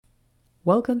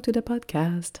Welcome to the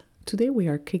podcast. Today we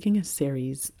are kicking a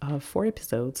series of 4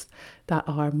 episodes that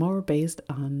are more based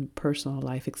on personal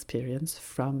life experience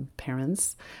from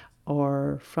parents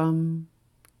or from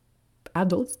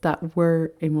adults that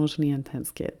were emotionally intense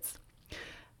kids.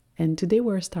 And today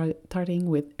we're starting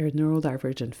with a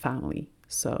neurodivergent family.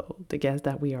 So the guest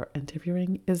that we are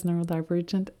interviewing is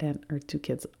neurodivergent and her 2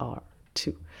 kids are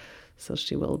too. So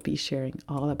she will be sharing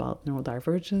all about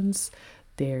neurodivergence,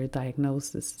 their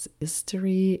diagnosis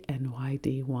history, and why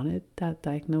they wanted that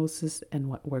diagnosis and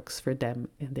what works for them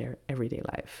in their everyday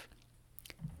life.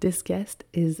 This guest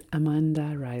is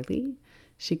Amanda Riley.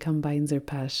 She combines her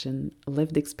passion,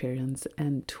 lived experience,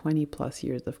 and 20 plus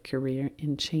years of career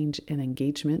in change and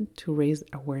engagement to raise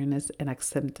awareness and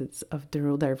acceptance of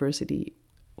neurodiversity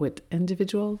with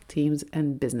individual, teams,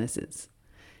 and businesses.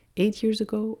 8 years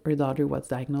ago, her daughter was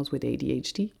diagnosed with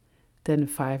ADHD. Then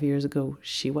 5 years ago,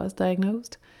 she was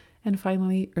diagnosed. And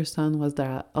finally, her son was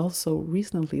also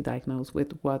recently diagnosed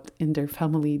with what in their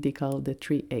family they call the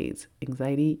 3 A's: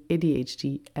 anxiety,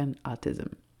 ADHD, and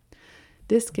autism.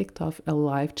 This kicked off a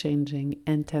life-changing,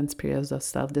 intense period of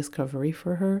self-discovery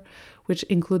for her, which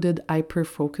included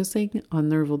hyper-focusing on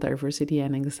neurodiversity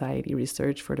and anxiety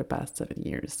research for the past 7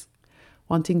 years,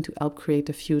 wanting to help create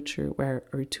a future where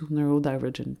her 2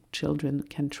 neurodivergent children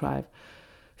can thrive,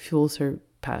 fuels her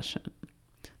passion.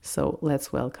 So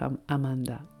let's welcome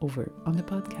Amanda over on the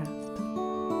podcast.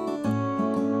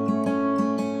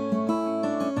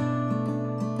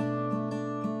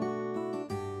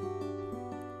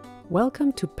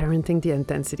 Welcome to Parenting the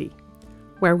Intensity,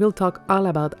 where we'll talk all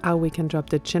about how we can drop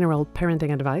the general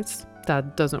parenting advice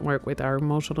that doesn't work with our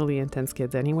emotionally intense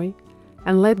kids anyway,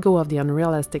 and let go of the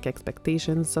unrealistic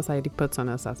expectations society puts on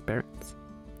us as parents.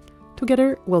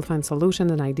 Together, we'll find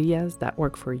solutions and ideas that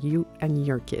work for you and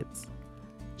your kids.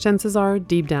 Chances are,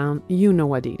 deep down, you know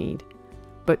what they need.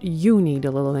 But you need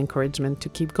a little encouragement to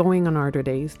keep going on harder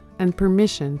days and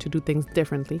permission to do things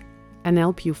differently and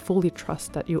help you fully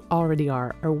trust that you already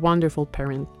are a wonderful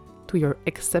parent to your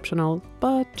exceptional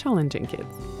but challenging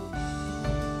kids.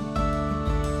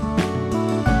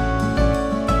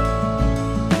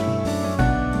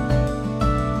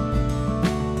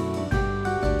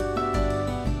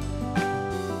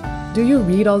 Do you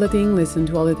read all the things, listen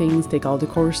to all the things, take all the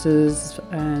courses,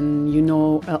 and you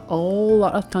know a whole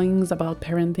lot of things about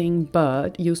parenting,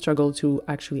 but you struggle to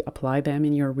actually apply them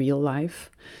in your real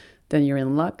life? Then you're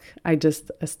in luck. I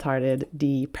just started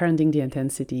the Parenting the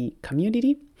Intensity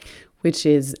community, which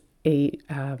is a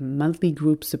monthly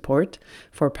group support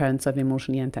for parents of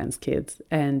emotionally intense kids.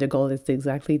 And the goal is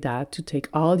exactly that, to take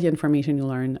all the information you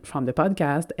learn from the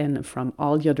podcast and from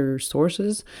all the other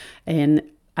sources and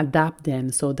adapt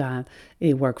them so that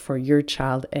it works for your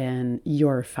child and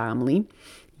your family,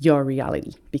 your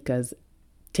reality, because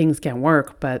things can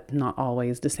work, but not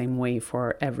always the same way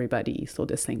for everybody. So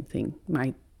the same thing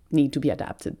might need to be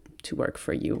adapted to work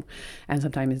for you. And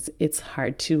sometimes it's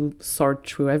hard to sort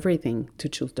through everything to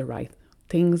choose the right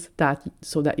things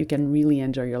so that you can really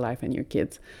enjoy your life and your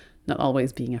kids, not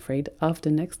always being afraid of the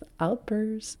next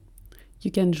outburst. You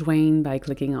can join by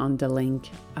clicking on the link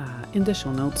in the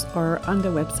show notes or on the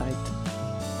website.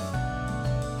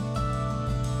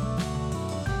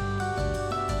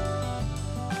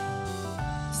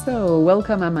 So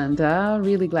welcome, Amanda.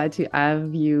 Really glad to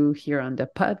have you here on the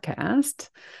podcast.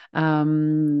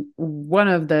 One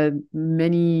of the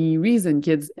many reasons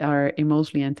kids are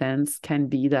emotionally intense can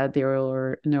be that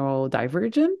they're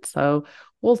neurodivergent. So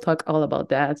we'll talk all about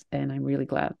that. And I'm really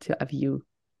glad to have you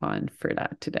on for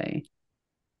that today.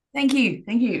 Thank you.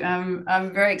 Thank you.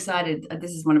 I'm very excited.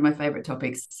 This is one of my favorite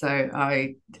topics. So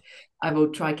I will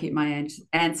try to keep my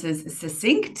answers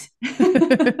succinct.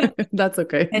 That's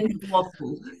okay. And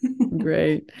waffle.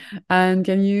 Great. And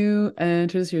can you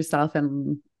introduce yourself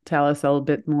and tell us a little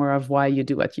bit more of why you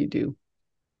do what you do?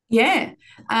 Yeah.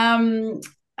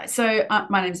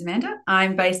 My name's Amanda.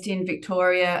 I'm based in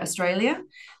Victoria, Australia.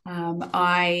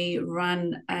 I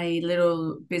run a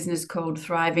little business called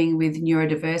Thriving with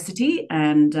Neurodiversity,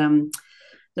 and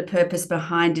the purpose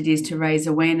behind it is to raise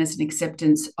awareness and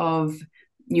acceptance of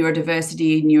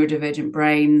neurodiversity, neurodivergent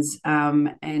brains,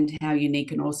 and how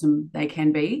unique and awesome they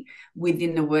can be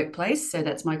within the workplace. So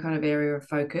that's my kind of area of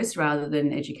focus, rather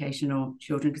than education or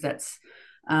children, because that's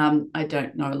I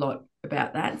don't know a lot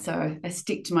about that, so I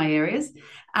stick to my areas.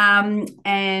 And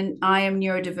I am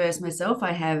neurodiverse myself.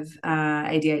 I have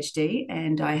ADHD,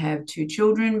 and I have 2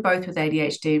 children, both with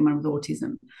ADHD and one with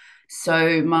autism.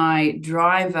 So my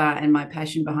driver and my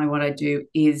passion behind what I do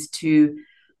is to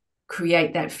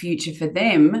create that future for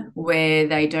them where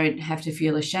they don't have to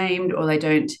feel ashamed, or they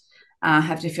don't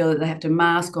have to feel that they have to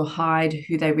mask or hide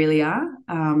who they really are,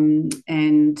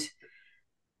 and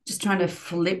just trying to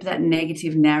flip that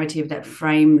negative narrative that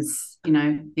frames,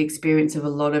 the experience of a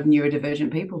lot of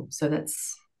neurodivergent people. So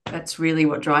that's really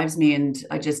what drives me, and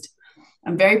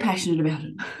I'm very passionate about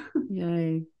it.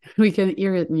 Yay. We can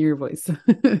hear it in your voice.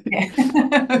 Yeah.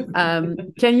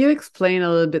 Can you explain a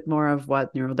little bit more of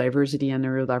what neurodiversity and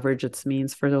neurodivergence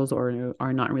means for those who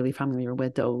are not really familiar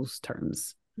with those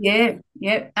terms? Yeah,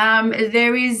 yeah.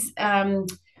 There is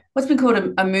what's been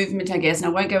called a movement, I guess, and I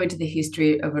won't go into the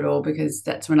history of it all because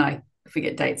that's when I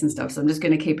forget dates and stuff. So I'm just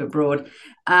going to keep it broad.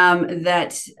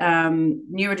 That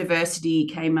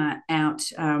neurodiversity came out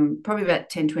probably about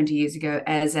 10, 20 years ago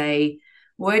as a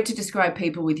word to describe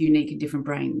people with unique and different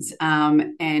brains.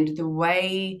 And the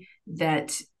way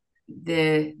that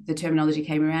the terminology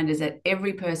came around is that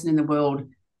every person in the world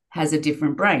has a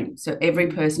different brain. So every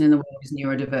person in the world is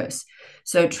neurodiverse.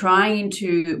 So trying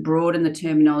to broaden the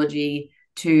terminology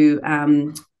to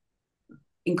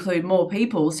include more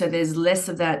people, so there's less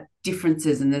of that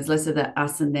differences and there's less of that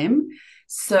us and them.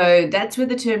 So that's where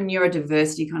the term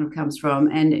neurodiversity kind of comes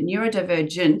from. And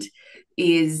neurodivergent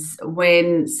is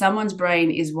when someone's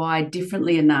brain is wired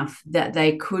differently enough that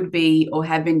they could be or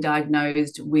have been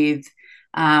diagnosed with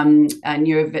a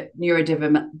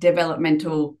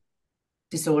neurodevelopmental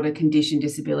disorder, condition,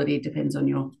 disability, it depends on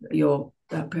your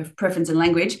preference and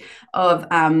language, of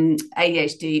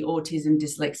ADHD, autism,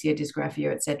 dyslexia,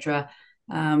 dysgraphia, etc.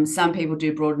 Some people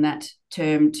do broaden that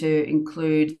term to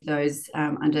include those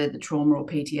under the trauma or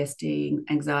PTSD,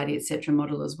 anxiety, etc.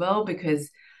 model as well, because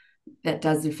that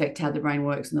does affect how the brain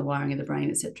works and the wiring of the brain,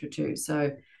 etc. too.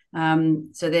 So,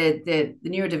 the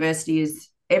neurodiversity is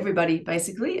everybody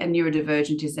basically, and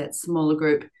neurodivergent is that smaller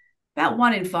group. About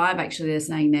 1 in 5, actually, they're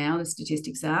saying now, the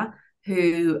statistics are,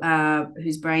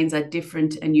 whose brains are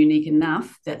different and unique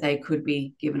enough that they could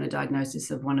be given a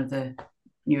diagnosis of one of the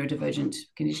neurodivergent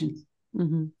conditions.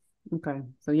 Mm-hmm. Okay.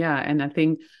 So yeah, and I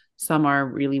think some are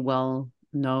really well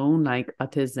known, like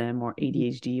autism or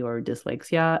ADHD or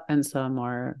dyslexia, and some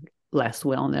are less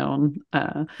well known.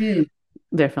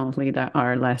 Definitely that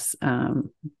are less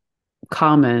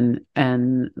common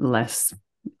and less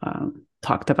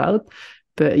talked about.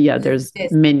 But yeah, there's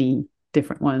Yes. many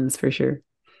different ones for sure.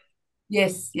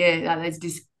 Yes, yeah. There's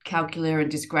dyscalculia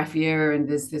and dysgraphia, and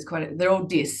there's quite they're all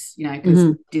because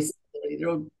Mm-hmm.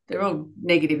 they're all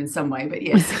negative in some way, but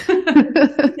yes.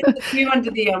 There's a few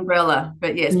under the umbrella,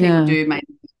 but yes, people Yeah. do make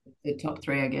the top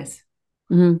three, I guess.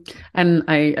 Mm-hmm. And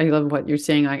I love what you're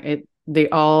saying. They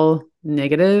all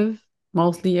negative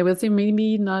mostly. I would say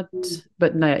maybe not, Mm.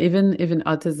 but no, even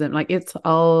autism, like it's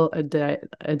all a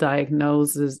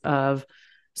diagnosis of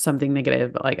something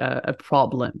negative, like a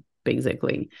problem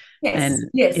basically. Yes, And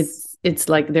yes, it's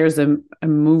like there's a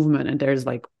movement, and there's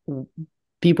like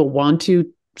people want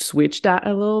to switch that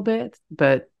a little bit,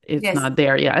 but it's yes. not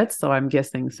there yet. So I'm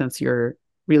guessing since you're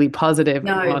really positive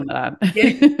No, on that.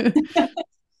 yeah.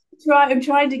 I'm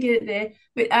trying to get it there,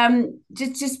 but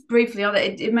just briefly on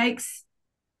it, it makes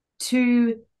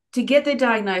to get the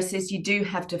diagnosis, you do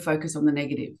have to focus on the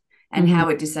negative and Mm-hmm. how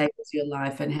it disables your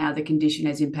life and how the condition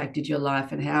has impacted your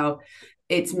life and how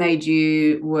it's made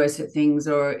you worse at things,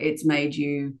 or it's made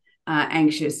you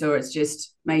anxious, or it's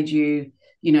just made you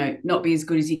not be as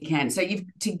good as you can. So you've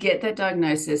to get that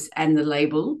diagnosis and the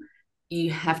label,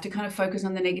 you have to kind of focus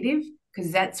on the negative,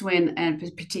 because that's when, and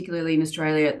particularly in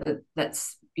Australia,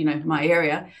 that's my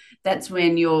area, that's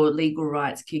when your legal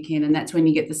rights kick in, and that's when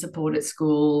you get the support at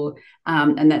school,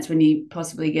 and that's when you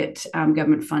possibly get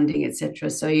government funding, etc.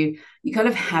 So you kind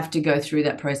of have to go through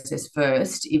that process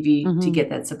first if you to Mm-hmm. get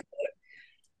that support.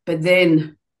 But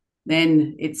then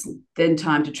it's then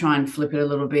time to try and flip it a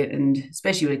little bit, and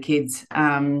especially with kids,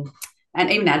 and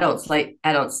even adults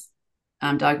diagnosed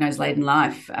late in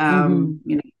life,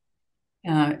 Mm-hmm.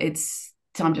 it's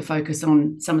time to focus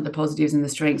on some of the positives and the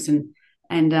strengths, and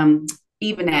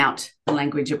even out the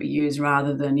language that we use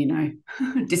rather than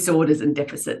disorders and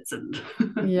deficits and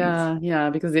things. Yeah,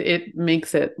 yeah, because it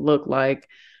makes it look like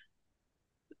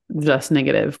just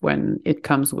negative when it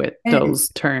comes with those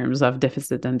Yes. terms of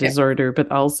deficit and Yeah. disorder. But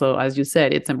also, as you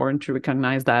said, it's important to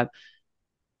recognize that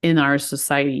in our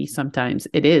society, sometimes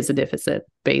it is a deficit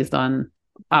based on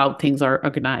how things are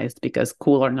organized, because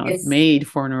school are not Yes. made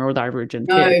for neurodivergent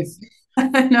No. kids.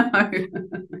 No.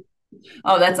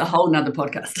 Oh, that's a whole nother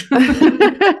podcast.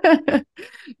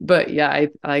 But yeah, I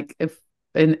like if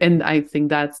and I think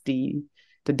that's the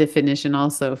definition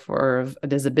also for a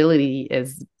disability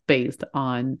is based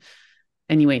on,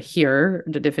 anyway, here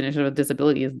the definition of a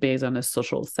disability is based on a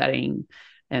social setting,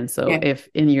 And so Yeah. if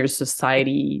in your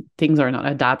society things are not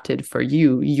adapted for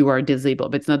you, you are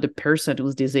disabled. But it's not the person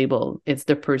who's disabled, it's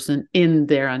the person in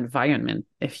their environment.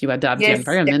 If you adapt the Yes,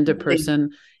 environment, the definitely.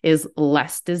 person is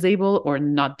less disabled or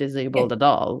not Yeah. disabled at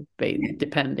all, Yeah.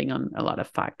 depending on a lot of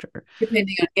factors.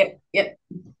 Depending on, yeah, yeah.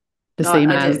 The No,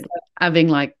 same I as do. having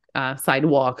like a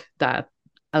sidewalk that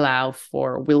allow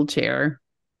for wheelchair,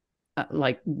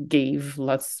 like gave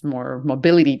lots more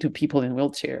mobility to people in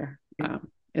wheelchair.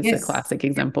 It's a Yes. classic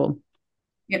example.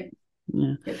 Yep.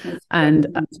 Yeah. Yep. That's a great And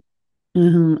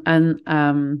point.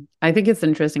 I think it's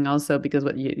interesting also because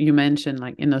what you mentioned,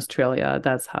 like in Australia,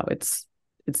 that's how it's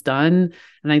done.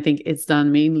 And I think it's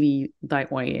done mainly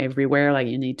that way everywhere. Like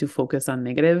you need to focus on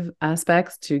negative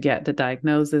aspects to get the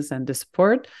diagnosis and the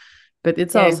support. But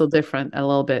it's Yeah. also different a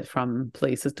little bit from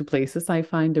places to places, I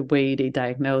find, the way they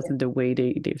diagnose and the way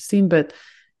they've seen. But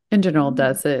in general,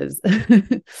 that's is.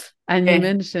 And you Yeah.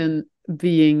 mentioned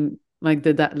being like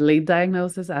that late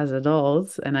diagnosis as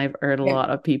adults. And I've heard a Yeah. lot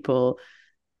of people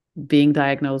being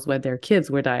diagnosed when their kids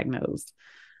were diagnosed.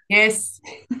 Yes.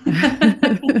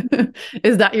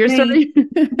 Is that your Me. story?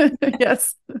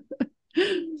 Yes.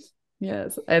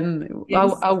 Yes. And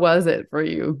Yes. how was it for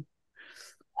you?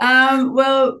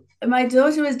 Well, my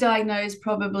daughter was diagnosed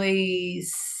probably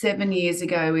 7 years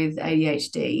ago with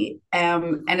ADHD.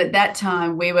 And at that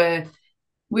time we were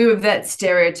that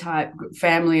stereotype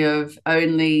family of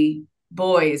only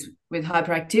boys with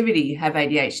hyperactivity have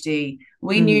ADHD.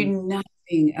 We knew Mm-hmm.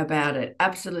 nothing about it,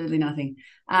 absolutely nothing.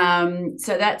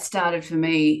 So that started for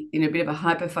me in a bit of a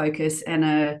hyper focus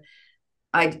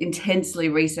I intensely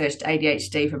researched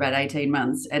ADHD for about 18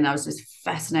 months, and I was just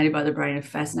fascinated by the brain and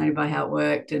fascinated by how it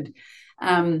worked.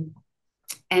 Um,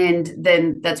 and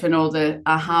then that's when all the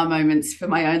aha moments for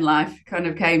my own life kind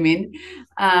of came in.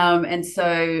 And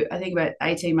so I think about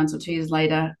 18 months or 2 years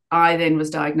later, I then was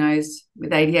diagnosed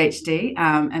with ADHD.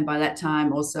 And by that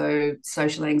time, also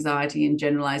social anxiety and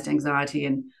generalized anxiety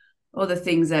and all the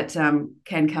things that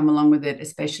can come along with it,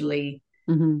 especially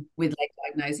Mm-hmm. with late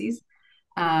diagnoses.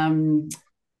 Um,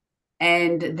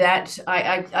 and that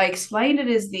I explained it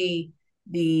as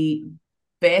the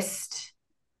best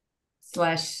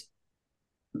slash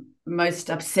most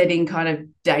upsetting kind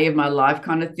of day of my life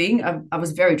kind of thing. I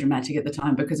was very dramatic at the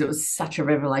time because it was such a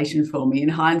revelation for me. In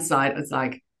hindsight, it's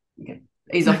like, okay,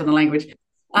 ease off on the language.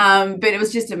 But it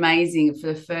was just amazing for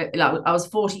the first, like, I was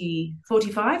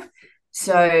 45.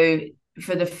 So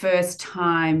for the first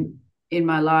time in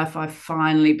my life, I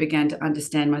finally began to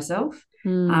understand myself.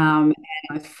 Mm-hmm. And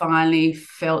I finally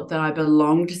felt that I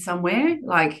belonged somewhere.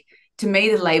 Like to me,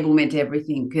 the label meant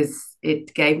everything because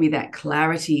it gave me that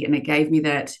clarity and it gave me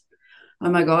that, oh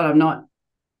my God, I'm not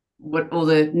what all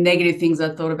the negative things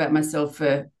I thought about myself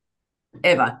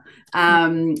forever.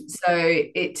 So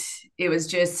it was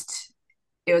just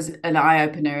it was an eye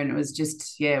opener, and it was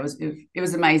just yeah, it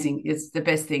was amazing. It's the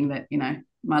best thing that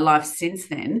my life since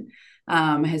then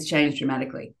has changed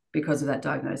dramatically because of that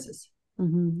diagnosis.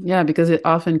 Mm-hmm. Yeah, because it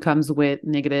often comes with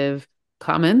negative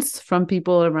comments from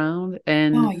people around Oh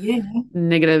and yeah,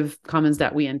 negative comments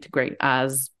that we integrate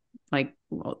as like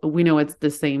well, we know it's the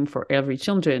same for every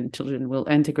children will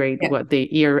integrate yeah, what they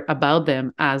hear about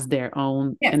them as their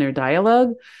own yeah, inner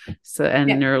dialogue. So and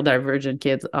yeah, neurodivergent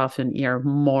kids often hear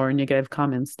more negative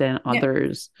comments than yeah,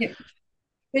 others. yeah.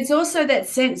 It's also that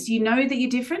sense, that you're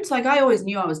different. Like I always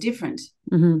knew I was different,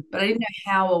 Mm-hmm. but I didn't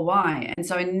know how or why. And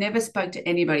so I never spoke to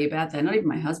anybody about that, not even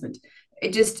my husband. I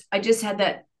just had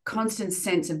that constant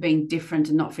sense of being different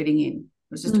and not fitting in.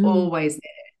 It was just Mm-hmm. always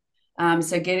there.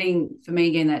 So for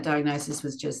me, getting that diagnosis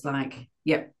was just like,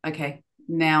 yep, okay,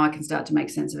 now I can start to make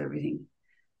sense of everything.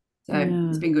 So it's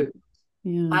Yeah, been good.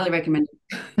 yeah. Highly recommend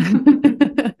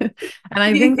it. And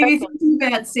I If you think if that's you're thinking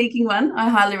about seeking one, I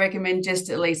highly recommend just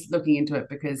at least looking into it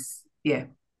because yeah,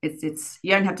 it's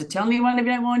you don't have to tell anyone if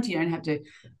you don't want. You don't have to.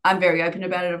 I'm very open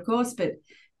about it, of course, but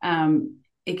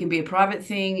it can be a private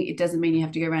thing. It doesn't mean you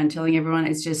have to go around telling everyone.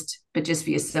 But just for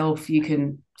yourself, you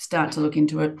can start to look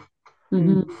into it.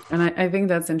 hmm. Mm. And I think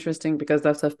that's interesting because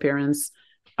lots of parents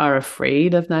are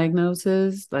afraid of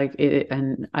diagnosis. Like it,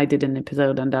 and I did an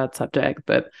episode on that subject,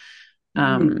 but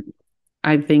um, Mm.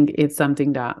 I think it's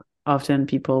something that often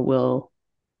people will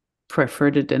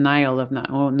prefer the denial of not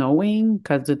knowing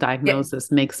because the Yep.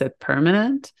 diagnosis makes it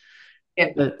permanent.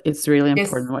 Yep. But it's really Yes.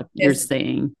 important what you're Yes.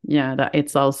 saying. Yeah, that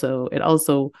it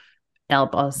also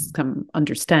help us come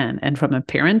understand. And from a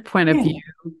parent point of view,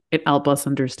 Yeah. it help us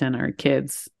understand our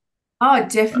kids. Oh,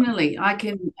 definitely. I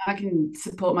can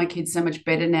support my kids so much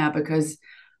better now because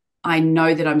I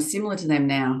know that I'm similar to them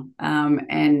now,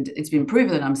 and it's been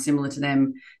proven that I'm similar to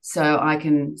them, so I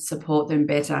can support them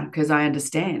better because I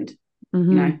understand. You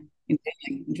Mm-hmm. know,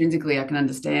 Intrinsically, I can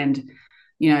understand,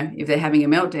 if they're having a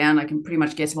meltdown, I can pretty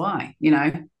much guess why,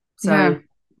 Yeah. So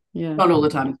Yeah. not all the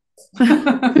time.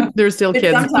 They're still But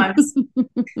kids. sometimes,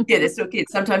 yeah, they're still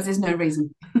kids. Sometimes there's no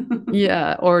reason.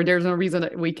 Yeah. Or there's no reason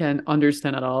that we can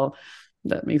understand at all.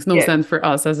 That makes no Yeah. sense for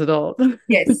us as adults.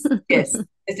 Yes. Yes.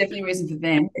 There's definitely a reason for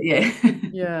them. But yeah.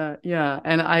 Yeah. Yeah.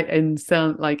 And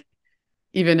sound like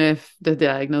even if the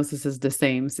diagnosis is the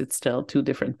same, it's still two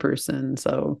different persons.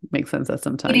 So it makes sense that It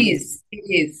sometimes. is. It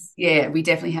is. Yeah. We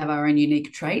definitely have our own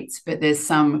unique traits, but there's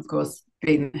some, of course,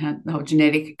 being the whole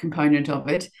genetic component of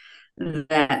it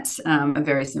that are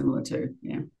very similar too.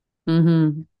 Yeah.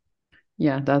 Mm-hmm.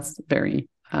 Yeah, that's very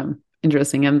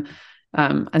interesting. And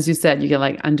as you said, you can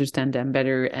like understand them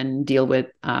better and deal with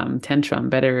tantrum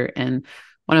better. And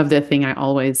one of the thing I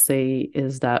always say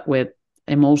is that with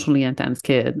emotionally intense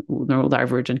kid,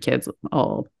 neurodivergent kids,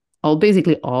 all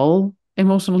basically all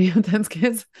emotionally intense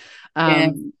kids, Yeah.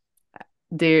 um,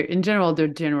 they're in general, their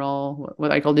general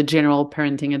what I call the general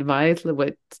parenting advice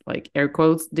with like air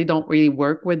quotes, they don't really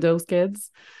work with those kids.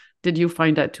 Did you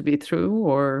find that to be true,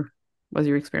 or was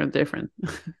your experience different?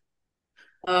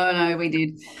 Oh no, we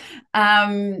did.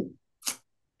 Um,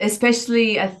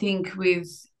 Especially I think with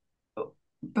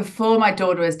before my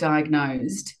daughter was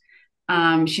diagnosed,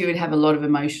 she would have a lot of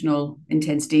emotional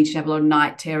intensity. She'd have a lot of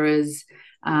night terrors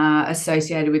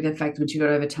associated with the fact when she got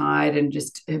overtired and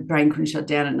just her brain couldn't shut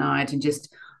down at night and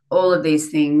just all of these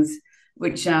things,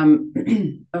 which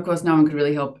of course no one could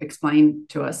really help explain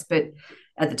to us, but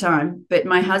at the time. But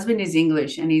my husband is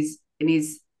English and he's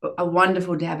a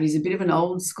wonderful dad, but he's a bit of an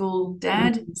old school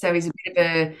dad. Mhm. So he's a bit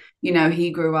of a,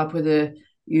 he grew up with a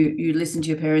you listen to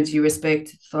your parents, you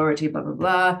respect authority, blah blah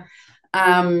blah.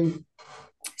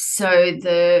 So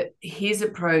the his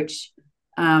approach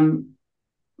um,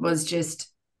 was just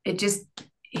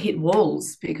hit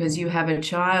walls because you have a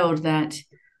child that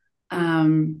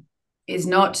um, is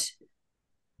not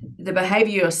the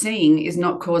behavior you're seeing is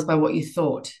not caused by what you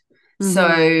thought. So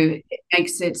Mhm. it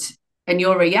makes it, and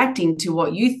you're reacting to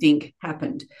what you think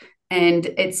happened. And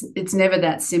it's never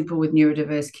that simple with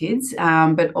neurodiverse kids,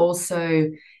 but also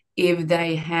if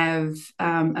they have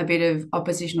a bit of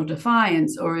oppositional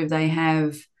defiance or if they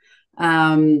have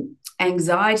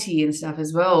anxiety and stuff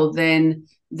as well, then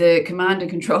the command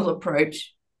and control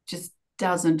approach just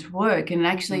doesn't work and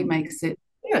actually Mm. makes it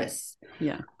worse.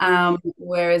 Yeah.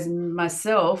 Whereas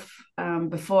myself,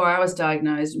 before I was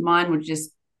diagnosed,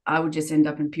 I would just end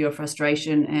up in pure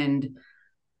frustration and,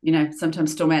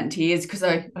 sometimes storm out in tears because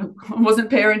I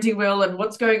wasn't parenting well and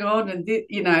what's going on. And,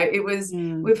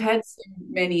 Yeah. we've had so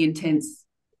many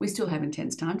we still have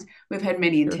intense times. We've had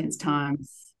many Sure. intense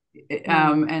times.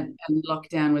 Yeah. And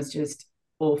lockdown was just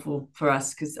awful for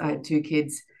us because I had two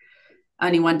kids,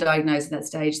 only one diagnosed at that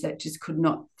stage that just could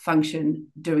not function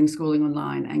doing schooling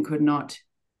online and could not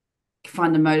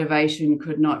find the motivation,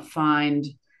 could not find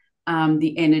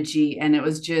the energy. And it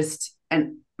was just,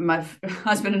 and my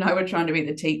husband and I were trying to be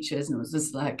the teachers, and it was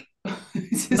just like,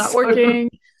 this is Not so. working.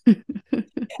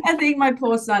 I think my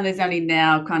poor son is only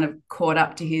now kind of caught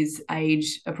up to his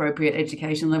age appropriate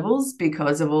education levels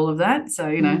because of all of that. So,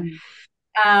 Mm.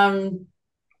 um,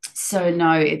 so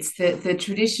no, it's the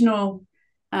traditional,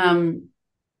 um,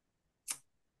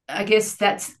 I guess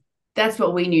that's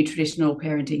what we knew traditional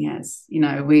parenting as.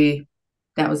 We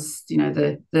that was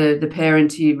the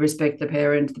parent, you respect the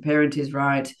parent is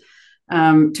right,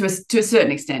 to a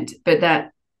certain extent, but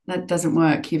that doesn't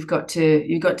work. You've got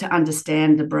to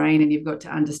understand the brain and you've got to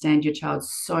understand your child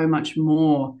so much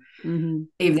more Mhm.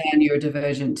 if they are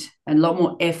neurodivergent, and a lot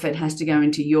more effort has to go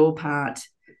into your part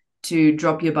to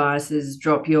drop your biases,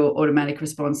 drop your automatic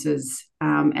responses,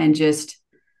 and just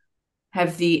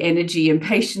have the energy and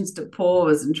patience to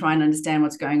pause and try and understand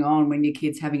what's going on when your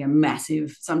kid's having a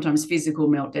massive, sometimes physical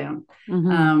meltdown.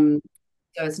 Mhm. Um,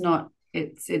 so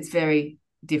it's very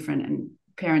different. And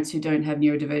parents who don't have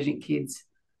neurodivergent kids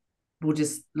will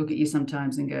just look at you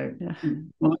sometimes and go, Yeah.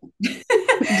 what?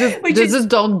 Just which they is just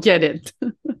don't get it.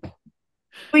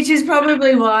 which is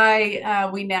probably why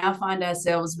we now find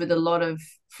ourselves with a lot of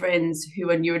friends who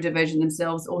are neurodivergent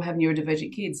themselves or have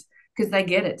neurodivergent kids because they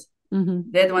get it. Mhm.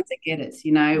 They're the ones that get it,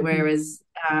 Mhm. whereas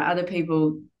other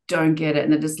people don't get it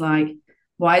and they're just like,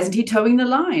 why isn't he towing the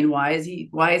line? Why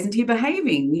isn't he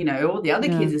behaving? All the other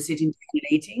Yeah. kids are sitting down and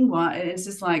eating. Why? And it's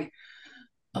just like,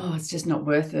 oh, it's just not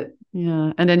worth it.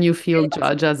 Yeah. And then you feel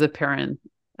judged as a parent.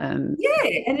 And Yeah,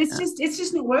 and it's yeah. just it's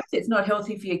just not worth it. It's not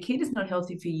healthy for your kid. It's not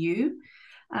healthy for you.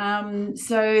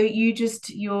 So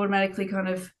you automatically kind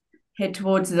of head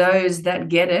towards those that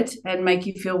get it and make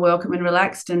you feel welcome and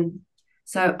relaxed. And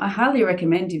so I highly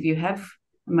recommend if you have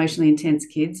emotionally intense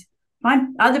kids,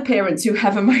 find other parents who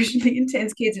have emotionally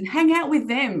intense kids and hang out with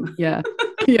them. Yeah.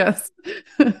 Yes.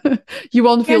 You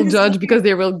won't Go feel to see judged because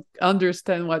they will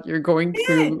understand what you're going yeah,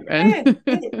 through. And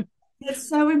yeah, yeah. That's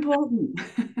so important.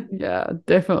 yeah,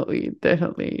 definitely,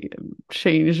 definitely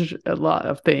changed a lot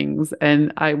of things.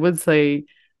 And I would say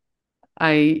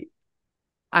I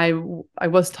I I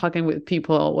was talking with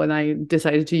people when I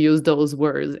decided to use those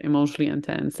words, emotionally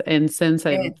intense. And since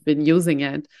Yeah. I've been using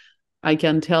it, I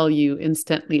can tell you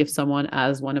instantly if someone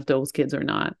has one of those kids or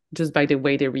not, just by the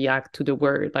way they react to the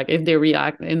word. Like if they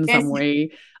react in Yes. some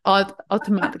way,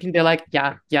 automatically they're like,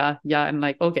 yeah, yeah, yeah. And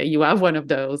like, okay, you have one of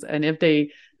those. And if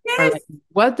they are Yes. like,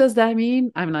 what does that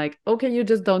mean? I'm like, okay, you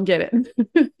just don't get it.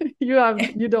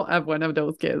 You don't have one of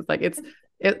those kids. Like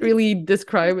it really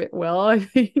describe it well, I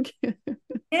think.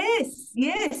 Yes.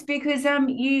 Yes. Because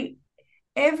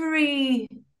every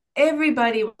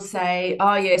everybody will say,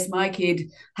 "Oh yes, my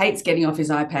kid hates getting off his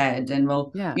iPad," and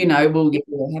Yeah.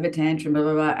 we'll have a tantrum, blah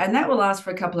blah blah, and that will last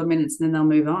for a couple of minutes, and then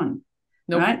they'll move on,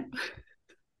 Nope. right?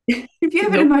 If you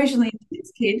have an Nope. emotionally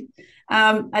intense kid,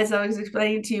 as I was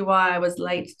explaining to you why I was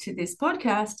late to this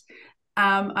podcast,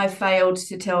 I failed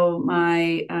to tell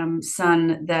my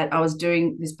son that I was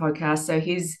doing this podcast, so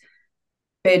his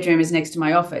bedroom is next to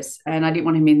my office, and I didn't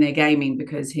want him in there gaming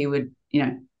because he would, be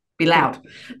Yeah. loud.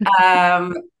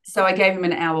 So I gave him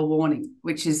an hour warning,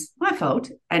 which is my fault,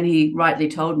 and he rightly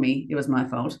told me it was my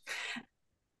fault.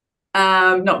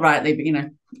 Not rightly,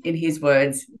 but in his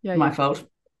words, Yeah. my Yeah. fault.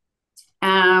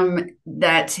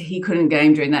 That he couldn't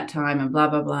game during that time, and blah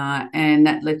blah blah, and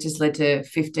that just led to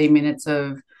 15 minutes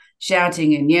of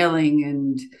shouting and yelling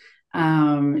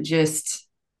and just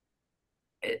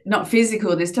not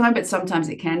physical this time, but sometimes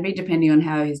it can be depending on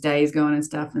how his day is going and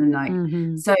stuff. And like,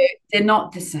 Hmm. so they're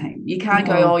not the same. You can't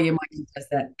go, No. oh, yeah, my kid does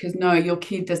that, because no, your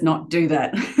kid does not do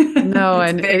that. No, It's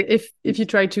and very if you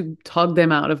try to talk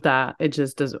them out of that, it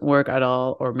just doesn't work at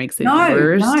all or makes it no,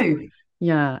 worse. no,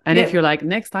 Yeah. And if you're yep, like,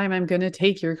 next time I'm gonna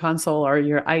take your console or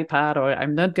your iPad or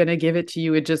I'm not gonna give it to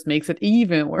you, it just makes it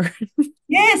even worse.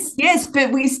 yes, yes,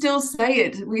 but we still say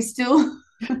it. We still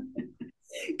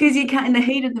because you can't in the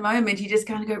heat of the moment, you just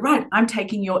kind of go, right, I'm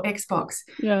taking your Xbox.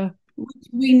 Yeah.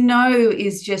 We know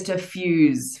is just a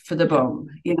fuse for the Yep. bomb,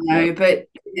 Yep. but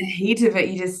in the heat of it,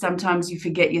 you just sometimes you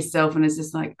forget yourself and it's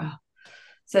just like, oh.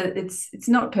 So it's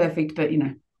not perfect, but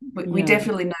we Yeah.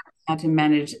 definitely know how to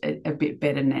manage a bit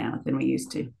better now than we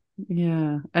used to.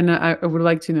 Yeah. And I would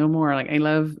like to know more. Like I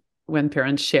love when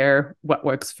parents share what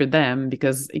works for them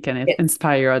because it can Yeah,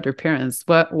 inspire other parents.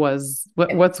 yeah.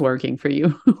 What's working for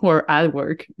you or at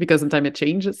work? Because sometimes it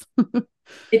changes.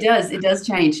 It does. It does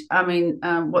change. I mean,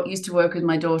 what used to work with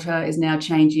my daughter is now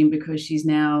changing because she's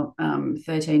now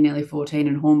 13, nearly 14,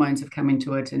 and hormones have come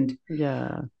into it. And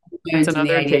Yeah. That's hormones in the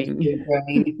another thing. ADHD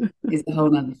brain is a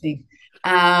whole other thing.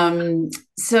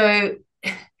 So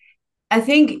I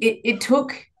think it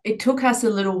took us a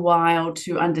little while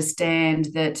to understand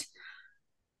that,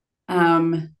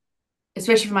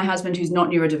 especially for my husband who's not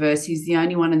neurodiverse, he's the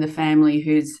only one in the family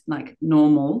who's like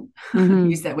normal. Hmm.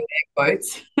 Use that with air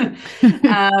quotes.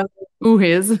 um, Who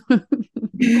is?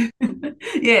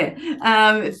 yeah,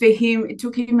 for him, it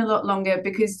took him a lot longer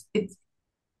because it's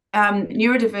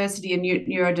neurodiversity and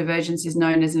neurodivergence is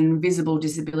known as an invisible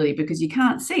disability because you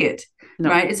can't see it, No.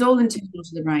 right? It's all internal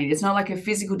to the brain. It's not like a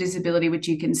physical disability which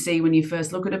you can see when you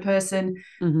first look at a person.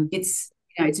 Hmm. It's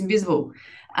invisible.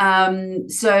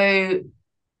 So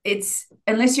it's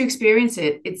unless you experience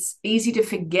it, it's easy to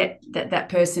forget that that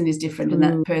person is different and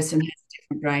that True. person has a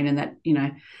different brain and that.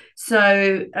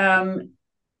 So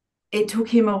it took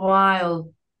him a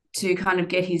while to kind of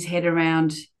get his head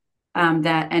around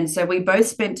that. And so we both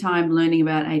spent time learning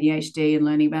about ADHD and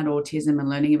learning about autism and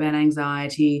learning about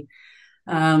anxiety,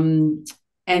 um,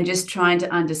 and just trying to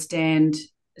understand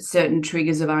certain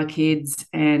triggers of our kids.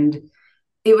 And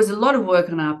it was a lot of work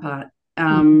on our part.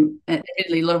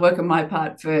 Admittedly, a lot of work on my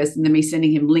part first, and then me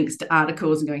sending him links to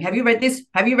articles and going, "Have you read this?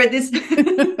 Have you read this?"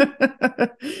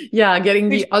 Yeah, getting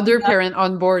Which, the other parent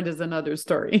on board is another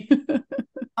story.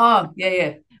 oh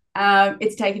yeah, yeah.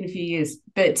 It's taken a few years,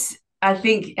 but I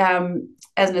think,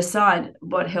 as an aside,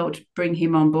 what helped bring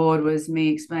him on board was me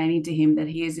explaining to him that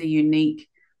he is a unique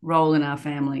role in our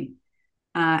family,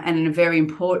 and in a very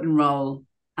important role,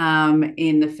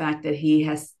 in the fact that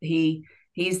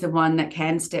he's the one that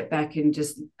can step back and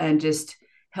just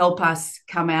help us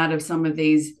come out of some of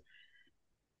these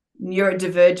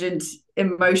neurodivergent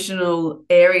emotional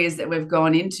areas that we've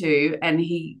gone into, and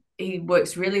he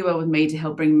works really well with me to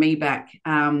help bring me back,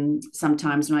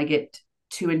 sometimes when I get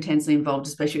too intensely involved,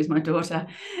 especially with my daughter,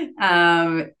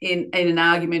 in an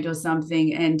argument or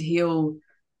something, and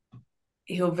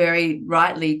he'll very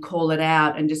rightly call it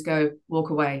out and just go, walk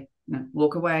away, no,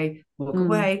 walk away, walk Mm.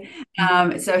 away.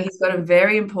 So he's got a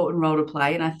very important role to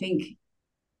play. And I think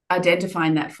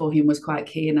identifying that for him was quite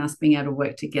key in us being able to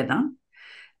work together.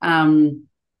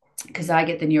 Because I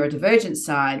get the neurodivergent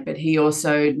side, but he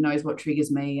also knows what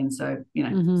triggers me. And so, so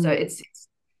Mm-hmm.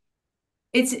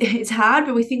 it's hard,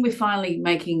 but we think we're finally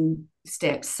making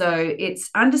steps. So it's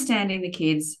understanding the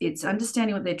kids, it's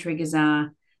understanding what their triggers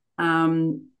are,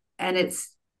 and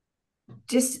it's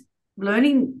just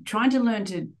trying to learn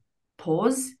to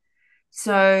pause.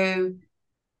 So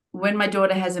when my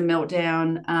daughter has a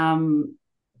meltdown,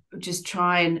 just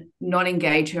try and not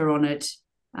engage her on it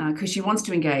because she wants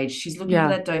to engage. She's looking for Yeah.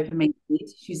 that dopamine hit.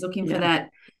 She's looking for Yeah. that.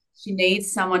 She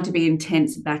needs someone to be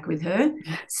intense back with her.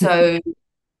 So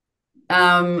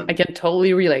I can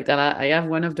totally relate that. I have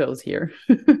one of those here.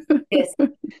 yes.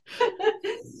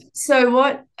 So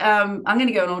what I'm going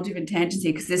to go on all different tangents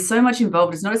here because there's so much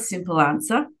involved. It's not a simple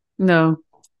answer. No.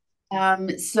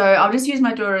 So I'll just use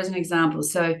my daughter as an example.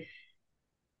 So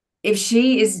if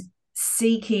she is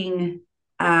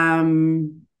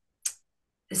um,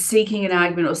 seeking an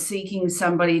argument or seeking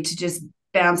somebody to just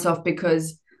bounce off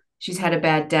because she's had a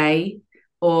bad day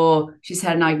or she's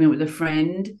had an argument with a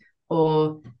friend,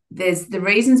 or there's the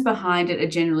reasons behind it are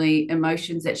generally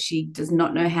emotions that she does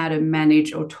not know how to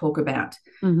manage or talk about.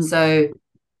 Mm-hmm. So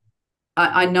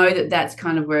I know that that's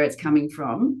kind of where it's coming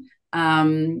from.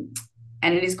 And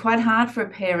it is quite hard for a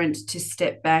parent to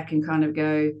step back and kind of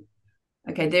go,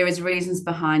 okay, there is reasons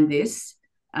behind this.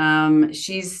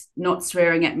 She's not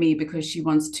swearing at me because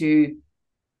because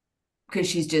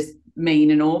she's just mean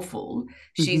and awful.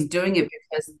 Mm-hmm. She's doing it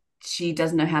because she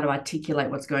doesn't know how to articulate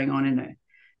what's going on in her.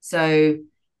 So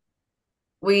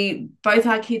both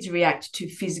our kids react to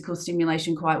physical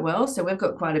stimulation quite well. So we've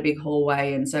got quite a big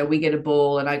hallway, and so we get a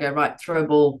ball, and I go, right, throw a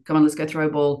ball. Come on, let's go throw a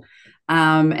ball.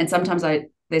 And sometimes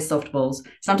they're soft balls.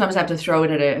 Sometimes I have to throw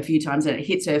it at her a few times, and it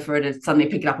hits her for her to suddenly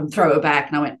pick it up and throw it back.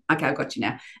 And I went, okay, I got you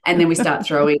now. And then we start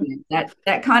throwing.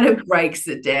 That kind of breaks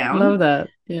it Love down. that.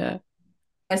 Yeah.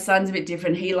 My son's a bit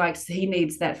different. He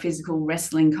needs that physical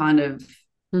wrestling kind of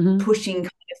Mm-hmm. pushing kind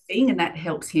of thing, and that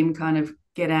helps him kind of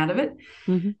get out of it.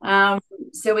 Mm-hmm.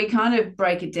 So we kind of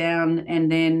break it down,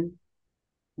 and then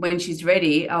when she's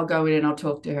ready, I'll go in and I'll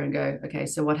talk to her and go, okay,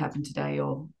 so what happened today,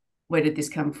 or where did this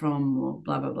come from, or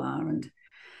blah blah blah,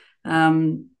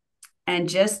 um, and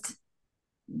just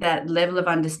that level of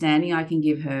understanding I can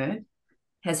give her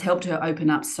has helped her open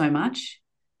up so much.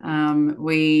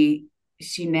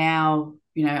 She now,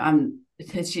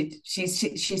 she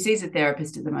sees a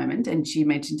therapist at the moment, and she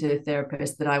mentioned to the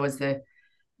therapist that I was the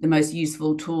most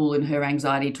useful tool in her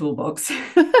anxiety toolbox.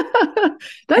 I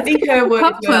That's think kind her of a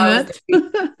words were, I was compliment.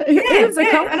 the It yeah, is a yeah,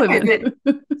 I know, compliment.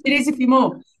 but it is a few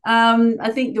more.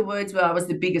 I think the words were, I was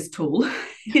the biggest tool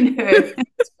in her.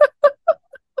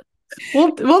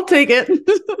 We'll take it.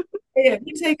 Yeah,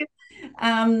 you take it.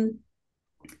 Um,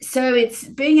 so it's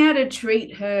being able to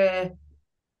treat her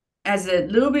as a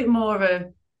little bit more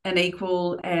of an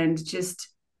equal and just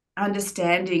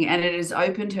understanding, and it has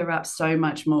opened her up so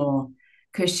much more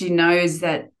because she knows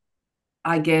that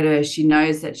I get her. She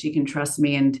knows that she can trust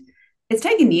me, and it's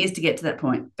taken years to get to that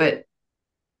point. But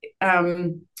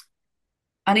um,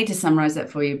 I need to summarize that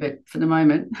for you. But for the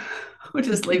moment, we'll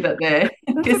just leave that there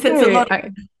That's because it's a okay. lot.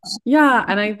 Yeah,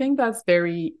 and I think that's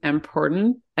very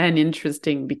important and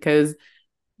interesting because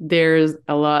there's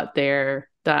a lot there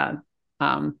that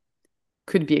um,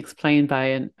 could be explained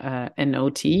by an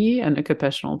OT, an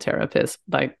occupational therapist,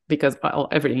 like because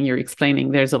everything you're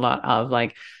explaining, there's a lot of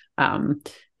like um,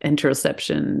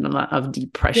 interoception, a lot of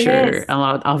deep pressure, Yes, a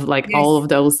lot of like all yes, of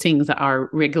those things that are yes,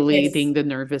 regulating the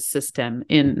nervous system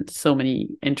in so many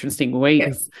interesting yep,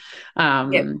 ways.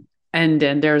 yep, And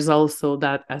then there's also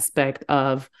that aspect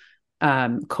of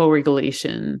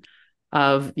co-regulation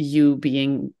of you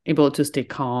being able to stay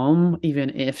calm even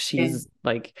if yeah, she's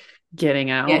like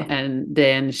getting out, yeah, and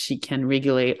then she can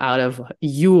regulate out of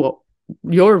your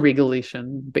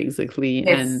regulation basically,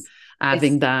 and yes,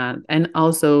 having yes, that. And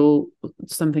also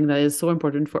something that is so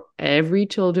important for every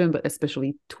children, but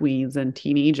especially tweens and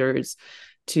teenagers,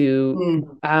 to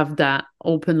mm, have that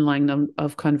open line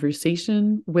of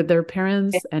conversation with their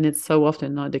parents, yes, and it's so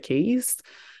often not the case.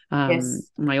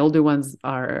 yes, My older one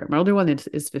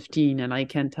is 15, and I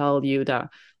can tell you that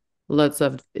lots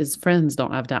of his friends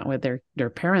don't have that with their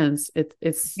parents.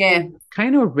 It's yeah,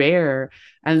 kind of rare, it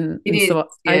and is, so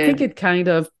I yeah, think it kind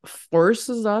of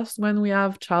forces us when we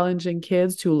have challenging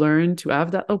kids to learn to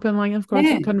have that open line of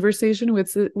yeah, conversation,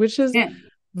 which is yeah,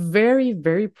 very,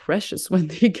 very precious when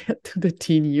they get to the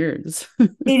teen years.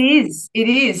 It is. It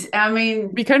is. I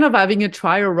mean, Be kind of having a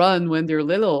trial run when they're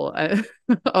little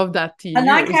of that teen years.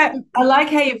 I like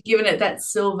how you've given it that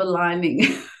silver lining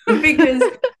because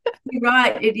you're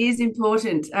right. It is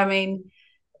important. I mean,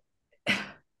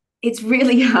 it's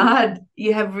really hard.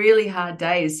 You have really hard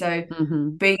days. So Mm-hmm.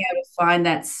 being able to find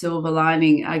that silver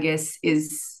lining, I guess,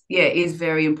 is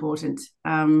very important.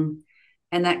 And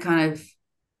that kind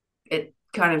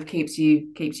of keeps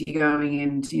you going,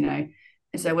 and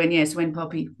And so when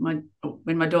Poppy, when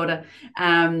my daughter,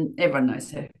 everyone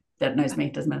knows her. That knows me,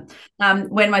 doesn't matter.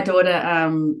 When my daughter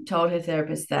told her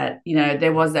therapist that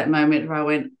there was that moment where I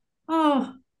went,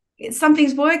 oh,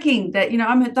 something's working. That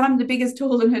I'm the biggest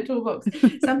tool in her toolbox.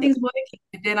 Something's working.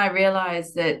 And then I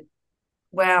realized that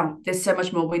wow, there's so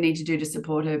much more we need to do to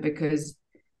support her because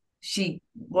she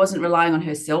wasn't relying on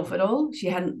herself at all. She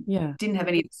Yeah. didn't have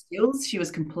any skills. She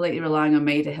was completely relying on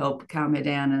me to help calm her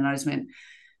down. And I just went,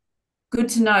 good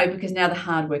to know because now the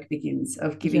hard work begins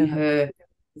of giving Yeah. her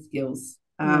the skills.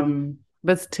 Yeah. But And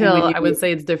when still, I would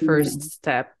say it's the first you,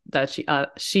 step that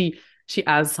she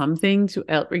adds something to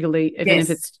help regulate, even if yes,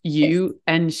 it's yes, you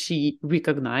and she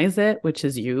recognize it, which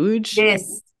is huge.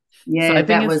 yes, So I yeah, think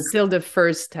that it's was, still the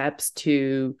first steps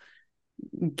to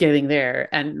getting there.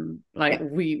 And like yeah,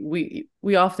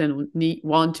 we often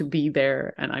want to be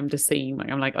there. And I'm just saying, like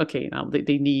I'm like, okay, now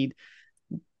they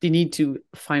need to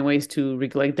find ways to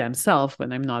regulate themselves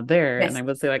when I'm not there. And yes, I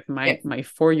would say like yeah, my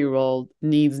 4 year old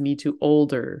needs me to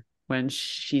hold her when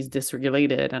she's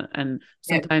dysregulated. And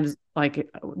yeah, sometimes like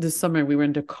this summer we were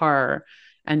in the car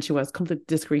and she was completely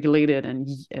dysregulated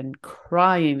and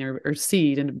crying her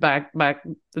seat in the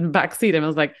back seat. And I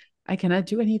was like, I cannot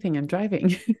do anything. I'm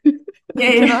driving. I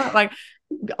yeah, cannot like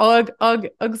ugh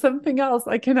something else.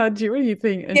 I cannot do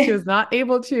anything. And she yeah, was not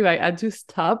able to. I had to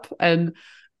stop and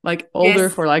like hold her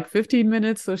yes, for like 15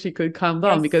 minutes so she could calm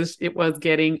down yes. because it was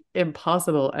getting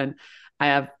impossible. And I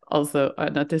have also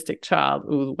an autistic child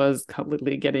who was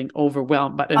completely getting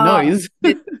overwhelmed by the Oh, noise.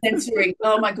 the sensory.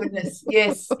 Oh my goodness.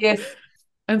 Yes, yes.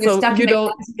 And We're so stuck you in a don't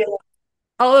car together.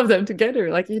 all of them together,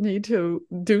 like you need to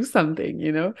do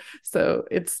something. So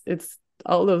it's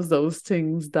all of those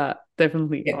things that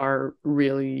definitely Yeah, are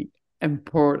really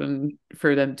important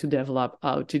for them to develop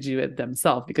how to do it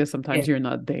themselves because yeah, sometimes you're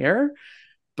not there,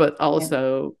 but yeah,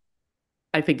 also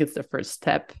I think it's the first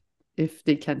step if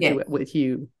they can yeah. do it with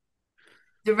you.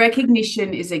 The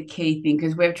recognition is a key thing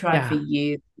because we've tried for Yeah.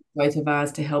 years, both of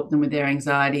ours, to help them with their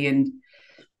anxiety, and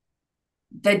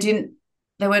they didn't.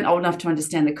 They weren't old enough to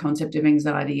understand the concept of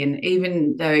anxiety. And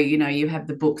even though you have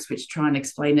the books which try and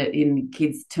explain it in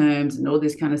kids' terms and all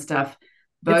this kind of stuff,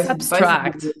 It's both of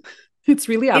abstract. them. It's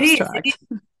really It is. It abstract.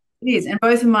 is. It is. And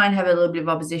both of mine have a little bit of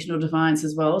oppositional defiance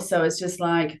as well. So it's just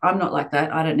like, I'm not like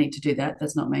that. I don't need to do that.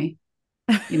 That's not me.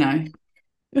 You know, I'm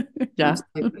Yeah. just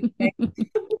like, okay,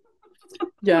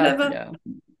 Yeah. whatever. Yeah.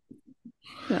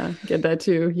 Yeah, get that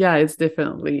too. Yeah, it's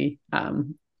definitely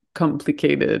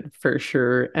complicated for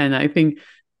sure. And I think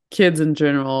kids in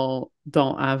general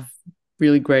don't have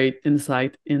really great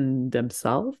insight in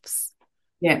themselves.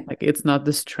 Yeah. Like it's not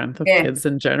the strength of Yeah. kids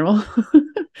in general.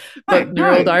 No, But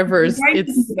no. The neurodiverse, brain isn't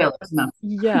it's developed enough.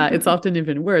 yeah, it's often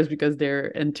even worse because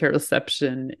their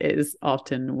interoception is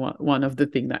often one of the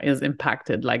things that is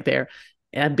impacted, like their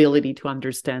ability to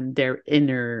understand their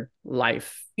inner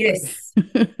life, like Yes.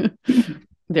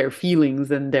 their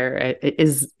feelings and their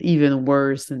is even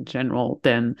worse in general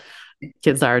than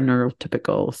kids that are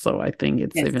neurotypical. So I think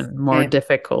it's Yes. even more Yeah.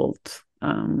 difficult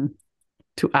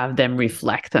to have them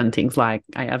reflect on things like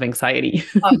I have anxiety.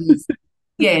 Oh, yes.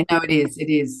 Yeah, no, it is. It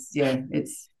is. Yeah.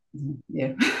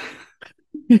 Yeah.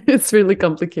 It's really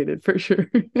complicated for sure.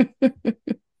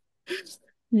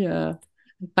 Yeah.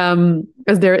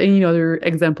 Is there any other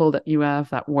example that you have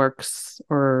that works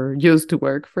or used to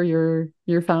work for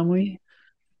your family?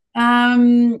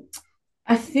 Um,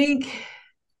 I think,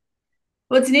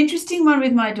 well, it's an interesting one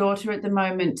with my daughter at the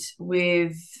moment.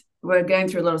 We're going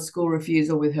through a lot of school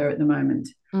refusal with her at the moment.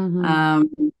 Mm-hmm. Um,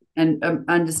 and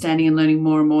understanding and learning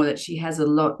more and more that she has a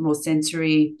lot more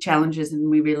sensory challenges than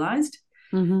we realized.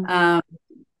 Mm-hmm. Um,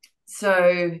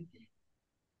 so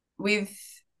with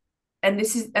and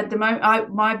this is at the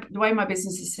moment the way my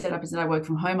business is set up is that I work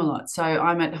from home a lot, so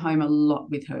I'm at home a lot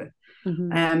with her,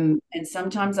 Mm-hmm. and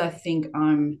sometimes I think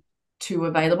I'm too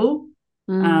available.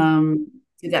 Mm-hmm. um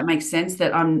if that makes sense,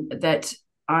 that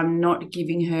I'm not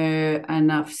giving her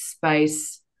enough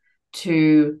space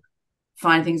to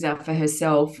find things out for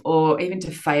herself or even to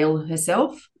fail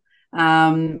herself,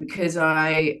 because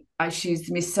I she's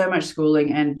missed so much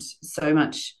schooling and so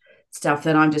much stuff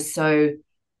that I'm just so,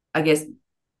 I guess,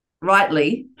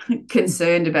 rightly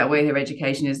concerned about where her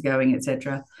education is going,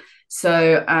 etc.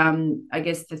 So I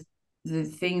guess the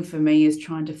thing for me is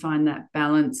trying to find that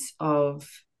balance of,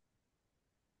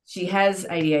 she has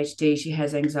ADHD, she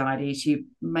has anxiety, she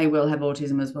may well have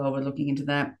autism as well. We're looking into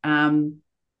that.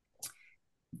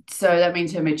 So that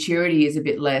means her maturity is a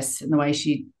bit less in the way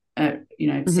she,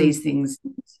 Mm-hmm. sees things.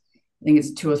 I think it's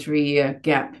a 2 or 3 year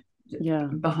gap Yeah.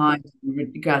 behind in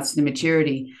regards to the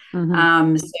maturity.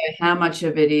 Mm-hmm. So how much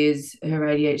of it is her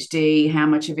ADHD? How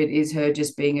much of it is her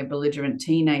just being a belligerent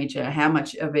teenager? How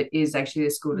much of it is actually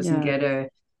the school doesn't Yeah. get her?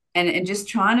 And just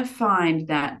trying to find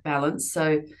that balance.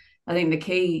 So I think the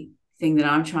key thing that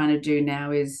I'm trying to do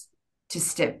now is to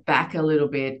step back a little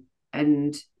bit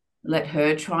and let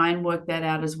her try and work that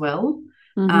out as well.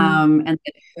 Mm-hmm. And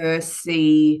let her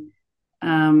see,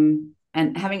 and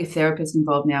having a therapist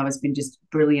involved now has been just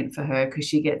brilliant for her, because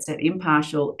she gets that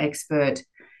impartial expert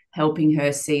helping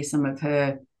her see some of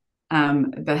her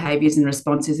behaviors and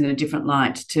responses in a different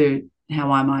light to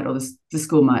how I might, or the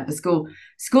school might. The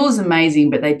school is amazing,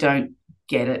 but they don't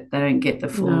get it. They don't get the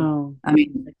full. No. I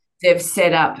mean, they've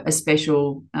set up a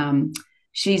special.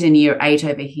 She's in year 8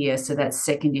 over here, so that's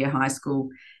second year high school,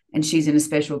 and she's in a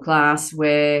special class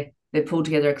where they've pulled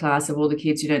together a class of all the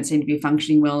kids who don't seem to be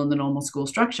functioning well in the normal school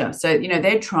structure. So,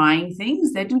 they're trying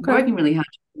things, they're Okay. working really hard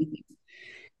to do things.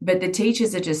 But the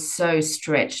teachers are just so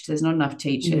stretched. There's not enough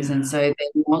teachers. And Yeah. so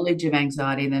their knowledge of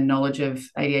anxiety and their knowledge of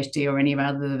ADHD or any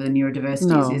other of the neurodiversities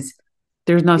No, is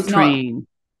there's not is not, trained.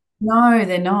 no,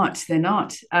 they're not. They're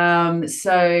not.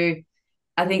 So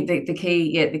I think that the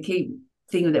key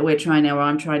thing that we're trying now, or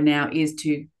I'm trying now, is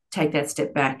to take that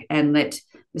step back and let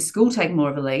the school take more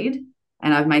of a lead.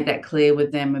 And I've made that clear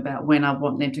with them about when I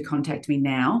want them to contact me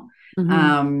now. Mm-hmm.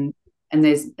 Um, and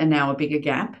there's now a bigger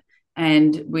gap.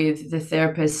 And with the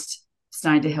therapist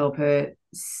starting to help her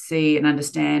see and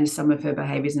understand some of her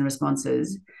behaviors and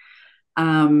responses.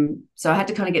 So I had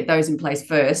to kind of get those in place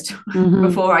first Mm-hmm.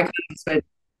 before I kind of said,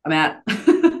 I'm out.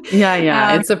 Yeah,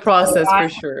 yeah. It's a So process for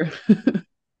sure.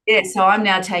 yeah, so I'm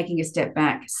now taking a step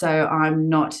back. So I'm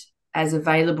not as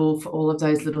available for all of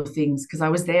those little things, because I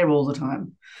was there all the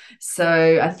time.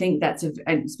 So I think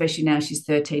and especially now she's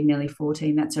 13, nearly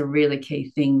 14, that's a really key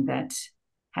thing that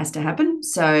has to happen.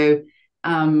 So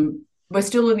we're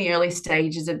still in the early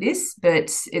stages of this,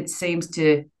 but it seems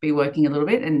to be working a little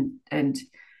bit. And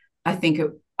I think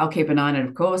I'll keep an eye on it,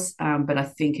 of course, but I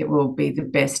think it will be the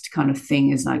best kind of thing,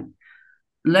 is like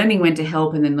learning when to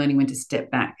help and then learning when to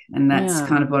step back. And that's Yeah.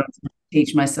 kind of what I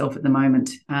teach myself at the moment.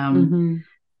 Mm-hmm.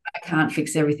 I can't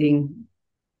fix everything.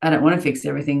 I don't want to fix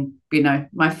everything.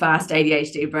 My fast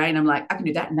ADHD brain, I'm like, I can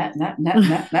do that and that and that and that and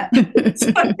that and that.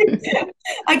 So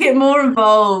I get more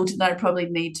involved than I probably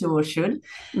need to or should.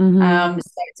 Mm-hmm.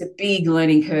 So it's a big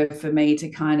learning curve for me to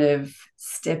kind of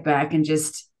step back and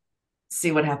just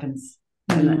see what happens.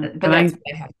 Yeah. But And that's I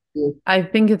what I have to do. I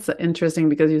think it's interesting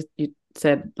because you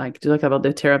said like to talk about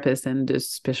the therapist and the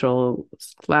special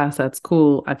class at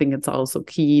school. I think it's also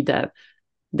key that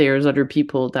there's other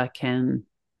people that can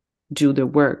do the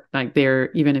work. Like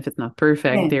they're, even if it's not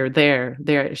perfect, Yeah, they're there.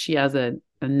 There she has a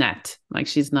net. Like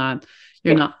she's not,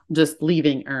 you're yeah. not just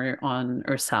leaving her on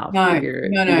herself. No, You're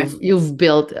no, no. you've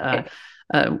built Yeah.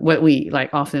 what we like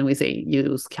often we say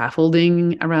use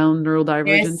scaffolding around neurodivergent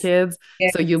Yes, kids.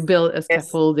 yes, So you build a yes.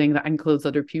 scaffolding that includes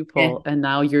other Yeah, people, and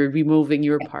now you're removing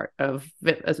your part of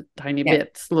it a tiny yeah.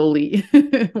 bit, slowly,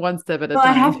 one step at a Well, I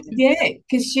time. have, yeah,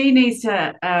 because she needs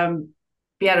to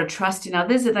be able to trust in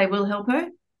others that they will help her.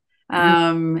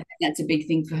 Mhm. And that's a big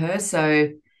thing for her. So,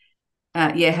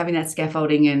 yeah, having that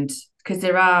scaffolding, and because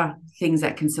there are things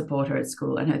that can support her at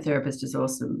school, and her therapist is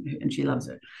awesome and she loves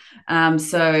her.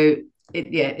 So,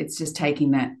 it's just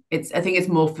taking that. I think it's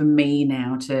more for me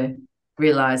now to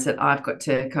realize that I've got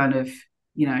to kind of,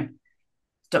 you know,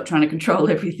 stop trying to control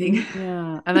everything.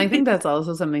 Yeah. And I think that's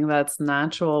also something that's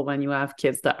natural when you have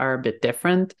kids that are a bit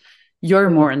different.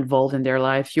 You're more Mm. involved in their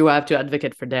life. You have to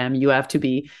advocate for them. You have to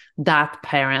be that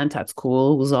parent at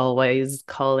school who's always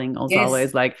calling, who's Yes,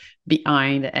 always like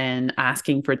behind and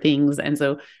asking for things. And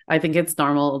so I think it's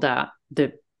normal that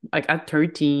like at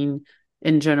 13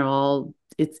 in general,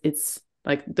 it's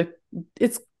like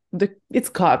it's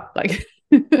caught like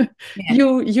yeah,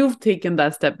 you've taken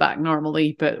that step back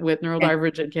normally, but with yeah,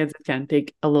 neurodivergent kids, it can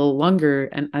take a little longer.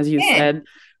 And as you yeah, said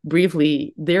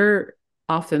briefly, they're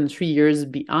often 3 years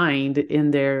behind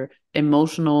in their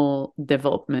emotional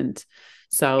development.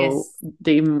 So yes,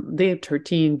 they're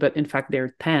 13, but in fact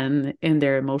they're 10 in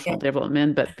their yeah, emotional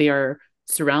development, but they are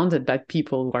surrounded by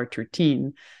people who are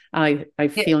 13. I yeah,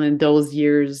 feel in those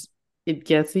years it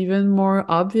gets even more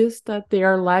obvious that they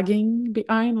are lagging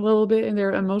behind a little bit in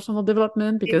their emotional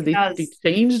development because It they does.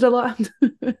 changed a lot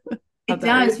at It that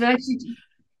does. age. But actually,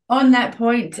 on that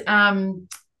point,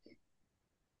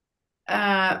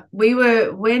 we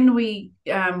were when we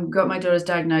got my daughter's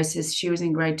diagnosis. She was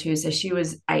in grade 2, so she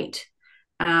was 8.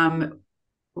 Um,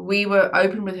 we were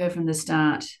open with her from the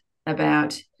start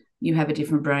about you have a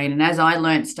different brain, and as I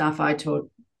learned stuff, I taught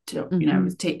to Mm-hmm.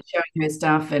 was showing her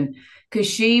stuff, and because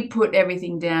she put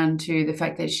everything down to the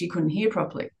fact that she couldn't hear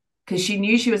properly because she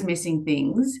knew she was missing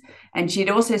things, and she'd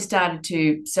also started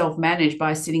to self-manage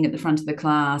by sitting at the front of the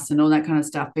class and all that kind of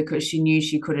stuff because she knew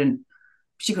she couldn't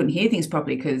hear things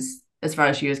properly because as far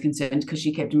as she was concerned because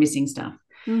she kept missing stuff.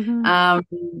 Mm-hmm.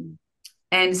 um,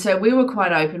 and so we were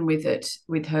quite open with it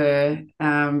with her,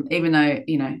 even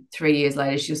though 3 years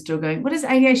later she was still going, what does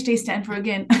ADHD stand for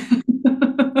again?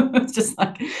 It's just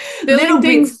like Telling little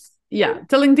bits. things, yeah,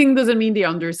 telling things doesn't mean they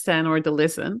understand or they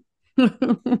listen. No,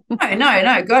 no,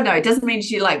 no, God, no. It doesn't mean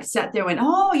she like sat there and went,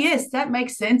 oh, yes, that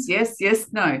makes sense. Yes,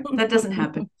 yes. No, that doesn't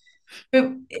happen.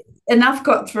 But enough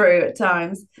got through at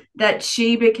times that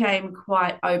she became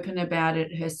quite open about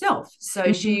it herself. So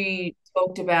Mm-hmm. she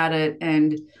talked about it,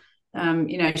 and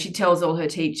she tells all her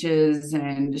teachers,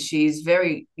 and she's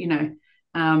very,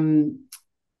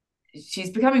 she's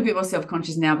becoming a bit more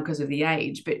self-conscious now because of the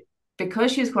age, but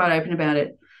because she's quite open about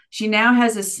it, she now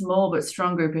has a small but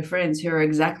strong group of friends who are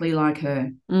exactly like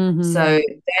her. Mm-hmm. So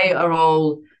they are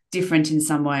all different in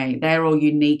some way. They're all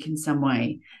unique in some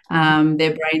way. Mm-hmm.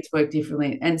 Their brains work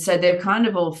differently. And so they've kind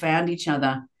of all found each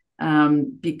other,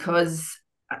 because,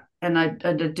 and I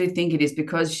do think it is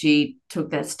because she took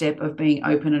that step of being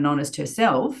open and honest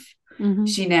herself. Mm-hmm.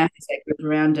 She now has that group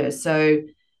around her. So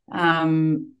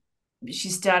um,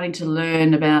 she's starting to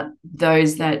learn about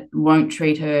those that won't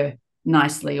treat her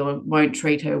nicely or won't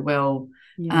treat her well,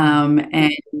 Yeah.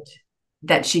 and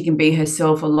that she can be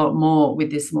herself a lot more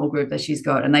with this small group that she's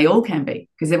got, and they all can be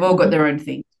because they've all got Mm-hmm. their own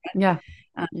thing. Yeah.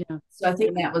 Um, Yeah. so I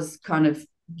think that was kind of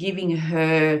giving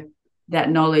her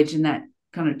that knowledge and that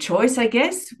kind of choice, I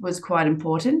guess, was quite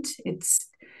important.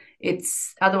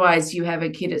 It's otherwise you have a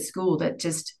kid at school that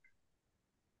just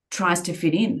tries to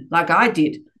fit in like I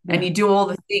did. And Yeah. you do all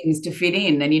the things to fit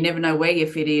in and you never know where you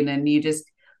fit in and you just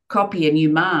copy and you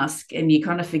mask and you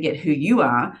kind of forget who you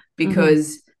are Mm-hmm.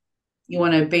 because you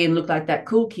want to be and look like that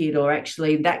cool kid or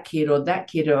actually that kid or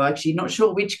actually not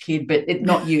sure which kid, but it's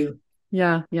not you.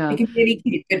 Yeah. It Yeah. can be any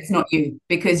kid, but it's not you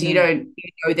because Yeah. you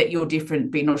know that you're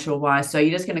different, but you're not sure why. So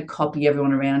you're just going to copy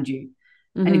everyone around you.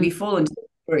 And if Mm-hmm. you fall into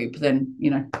the group, then,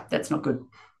 that's not good.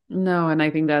 No, and I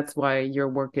think that's why your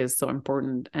work is so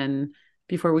important. And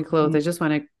before we close, Mm. I just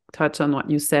want to touch on what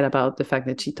you said about the fact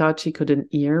that she thought she couldn't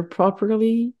hear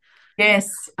properly.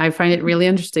 Yes. I find it really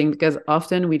interesting because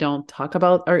often we don't talk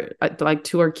about our like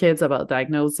to our kids about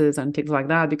diagnosis and things like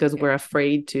that because we're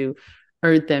afraid to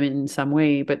hurt them in some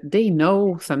way, but they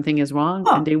know something is wrong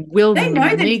and Oh, they will they know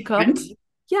they're make up, different.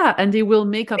 yeah, and they will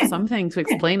make up Yeah, something to yeah,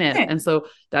 explain it. yeah, And so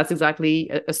that's exactly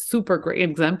a super great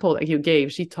example that you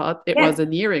gave. She thought it yeah. was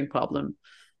an hearing problem.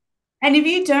 And if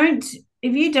you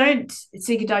don't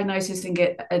seek a diagnosis and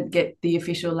get the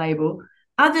official label,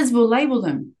 others will label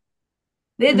them.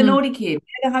 They're the Mm-hmm. naughty kid.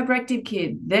 They're the hyperactive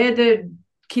kid. They're the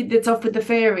kid that's off with the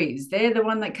fairies. They're the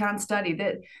one that can't study.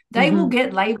 That they will Mm-hmm.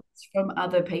 get labels from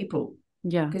other people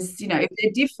Yeah. because if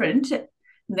they're different,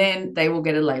 then they will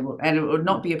get a label, and it will Yeah.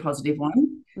 not be a positive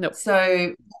one. No. So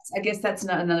I guess that's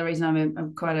another reason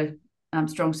I'm quite a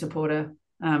strong supporter,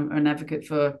 or an advocate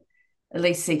for at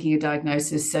least seeking a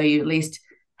diagnosis, so you at least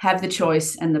have the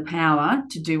choice and the power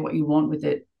to do what you want with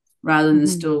it rather than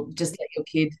Mm-hmm. still just let your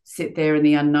kid sit there in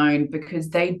the unknown because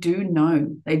they do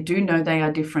know they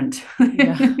are different.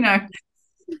 Yeah.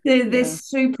 They're Yeah.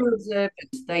 super observant.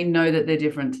 They know that they're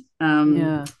different.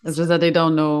 Yeah. It's So just that they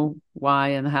don't know why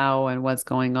and how and what's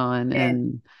going on. yeah,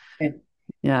 And yeah,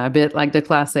 yeah, a bit like the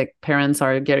classic parents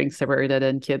are getting separated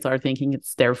and kids are thinking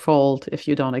it's their fault if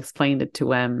you don't explain it to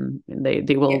them.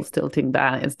 They will yeah, still think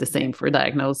that it's the yeah, same for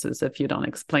diagnosis. If you don't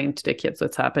explain to the kids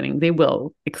what's happening, they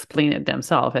will explain it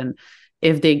themselves. And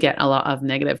if they get a lot of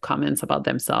negative comments about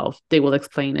themselves, they will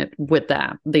explain it with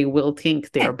that. They will think yeah,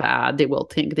 they're bad. They will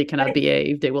think they cannot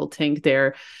behave. They will think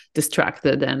they're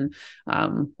distracted and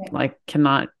like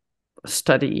cannot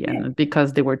study. yeah. And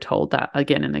because they were told that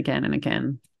again and again and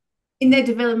again. In their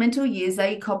developmental years,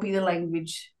 they copy the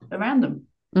language around them.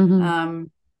 Mm-hmm.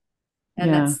 Um,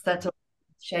 and Yeah. that's what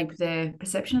shape their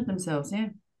perception of themselves. Yeah.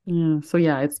 Yeah. So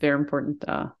yeah, it's very important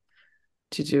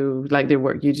to do like the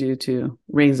work you do to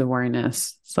raise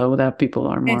awareness so that people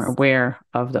are more Yes. aware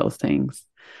of those things.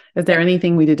 Is there Yeah.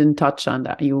 anything we didn't touch on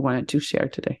that you wanted to share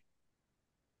today?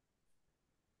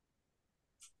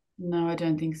 No, I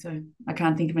don't think so. I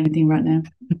can't think of anything right now.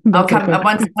 I'll That's come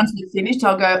okay. once we've finished.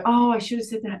 I'll go. Oh, I should have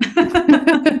said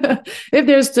that. If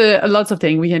there's lots of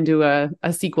things, we can do a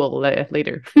sequel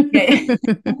later. Yeah,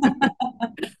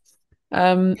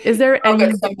 Is there I've got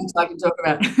any, so much I can talk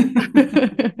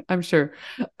about. I'm sure,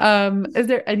 is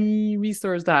there any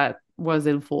resource that was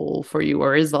helpful for you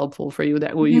or is helpful for you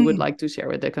that you would Mm. like to share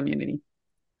with the community?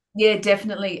 Yeah,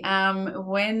 definitely.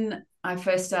 When I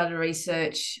first started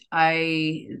research,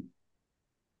 I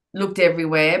looked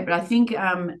everywhere, but I think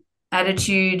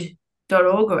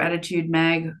attitude.org or attitude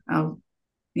mag,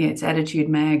 yeah, it's attitude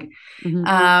mag, Hmm.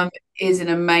 um, is an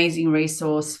amazing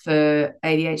resource for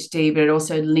ADHD, but it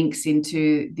also links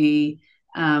into the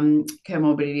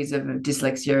comorbidities of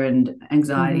dyslexia and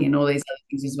anxiety Hmm. and all these other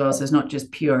things as well. So it's not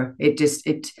just pure.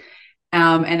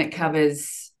 And it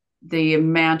covers the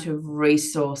amount of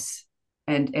resource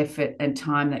and effort and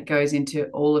time that goes into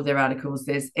all of their articles.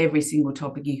 There's every single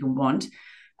topic you can want.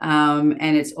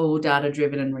 And it's all data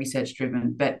driven and research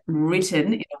driven, but Hmm.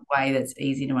 written in a way that's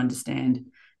easy to understand.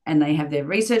 And they have their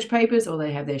research papers, or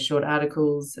they have their short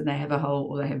articles, and they have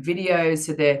or they have videos.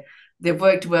 So they've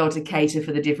worked well to cater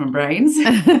for the different brains.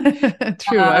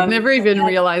 True. I've never even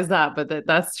realized that, but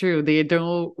that's true. They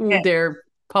know who Yeah. their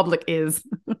public is.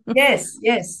 Yes,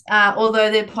 yes. Although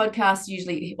their podcasts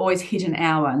usually always hit an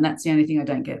hour, and that's the only thing I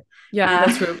don't get. Yeah,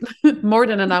 that's Uh, true. More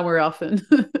than an hour often.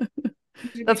 it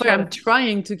should be That's why I'm shorter.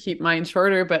 trying to keep mine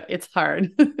shorter, but it's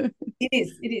hard.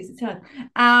 It's hard.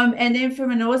 And then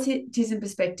from an autism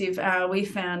perspective, we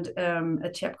found a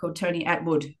chap called Tony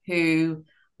Atwood, who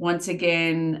once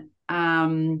again,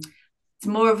 it's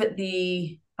more of at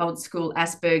the old school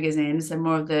Asperger's end, so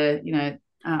more of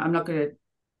I'm not going to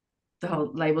the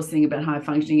whole labels thing about high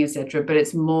functioning, etc., but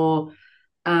it's more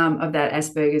of that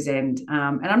Asperger's end.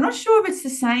 And I'm not sure if it's the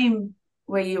same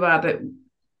where you are, but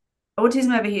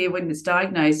autism over here, when it's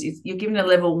diagnosed, you're given a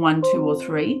level 1, 2, or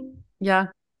 3. Yeah,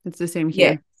 it's the same Yeah.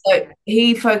 here. So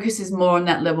he focuses more on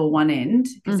that level one end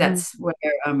because Hmm. that's where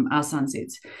our son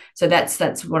sits. So that's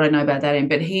what I know about that end.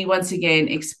 But he once again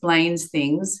explains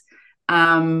things,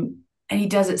 and he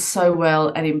does it so well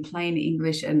and in plain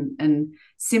English and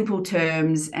simple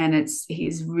terms. And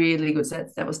he's really good. So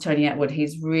that was Tony Atwood.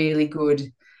 He's really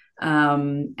good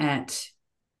at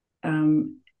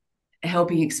um,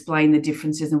 helping explain the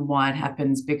differences and why it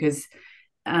happens, because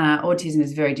autism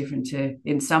is very different to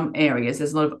in some areas.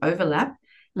 There's a lot of overlap,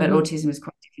 but Hmm. autism is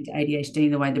quite different to ADHD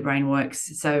in the way the brain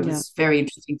works. So it Yeah, was very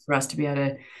interesting for us to be able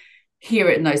to hear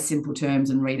it in those simple terms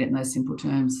and read it in those simple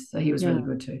terms. So he was really yeah.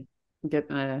 good too. Get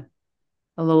a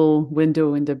little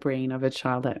window in the brain of a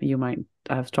child that you might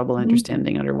have trouble Mm-hmm.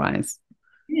 understanding otherwise.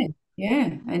 Yeah,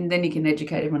 yeah, and then you can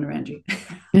educate everyone around you,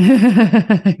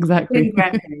 Exactly. including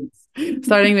grandparents.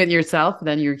 Starting with yourself,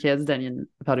 then your kids, then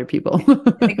with other people.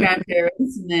 And the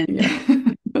grandparents, and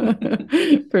Yeah,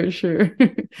 then for sure.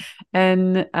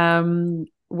 And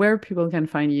where people can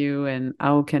find you and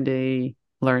how can they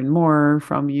learn more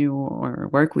from you or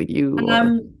work with you or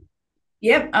um,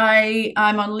 yep,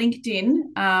 I'm on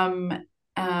LinkedIn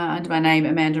under my name,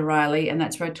 Amanda Riley, and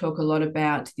that's where I talk a lot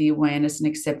about the awareness and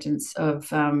acceptance of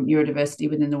neurodiversity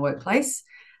within the workplace.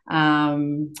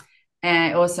 Um, and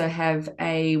I also have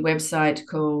a website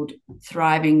called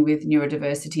Thriving with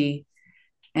Neurodiversity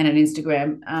and an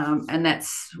Instagram, and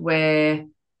that's where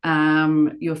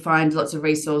you'll find lots of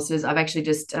resources. I've actually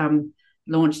just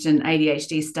launched an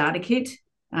ADHD starter kit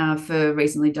for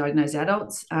recently diagnosed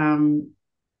adults.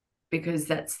 Because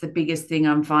that's the biggest thing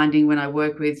I'm finding when I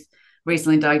work with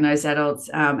recently diagnosed adults,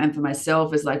 and for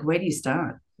myself is like, where do you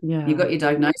start? You yeah. got your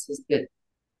diagnosis, but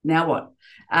now what?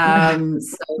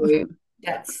 So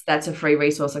that's a free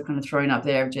resource I've kind of thrown up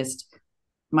there of just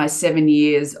my 7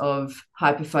 years of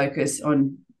hyper focus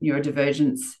on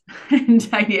neurodivergence and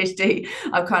ADHD.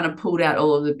 I've kind of pulled out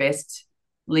all of the best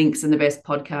links and the best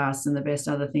podcasts and the best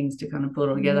other things to kind of pull it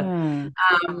all together. Yeah.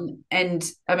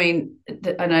 And I mean,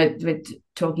 I know we're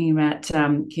talking about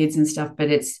kids and stuff, but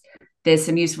there's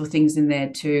some useful things in there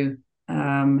too,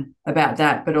 about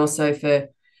that, but also for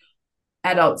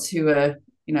adults who are,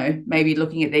 maybe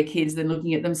looking at their kids than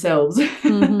looking at themselves.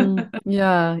 Hmm.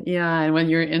 Yeah, yeah. And when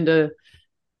you're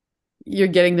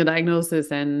getting the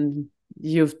diagnosis and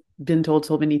you've been told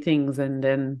so many things and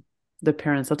then the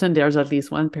parents, often there's at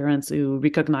least one parent who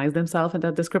recognize themselves in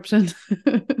that description.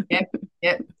 Yep,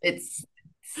 yep. It's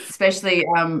especially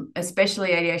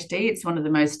ADHD. It's one of the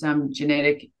most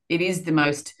genetic. It is the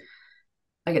most.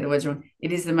 I get the words wrong.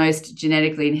 It is the most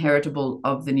genetically inheritable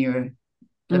of the Hmm.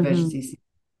 neurodiversities.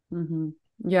 Hmm.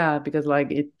 Yeah, because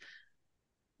like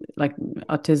like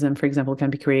autism, for example, can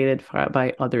be created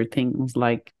by other things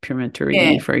like prematurity,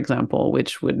 Yeah. for example,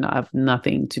 which would not have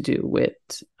nothing to do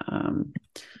um,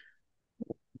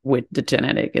 with the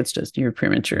genetic. It's just you're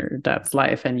premature. That's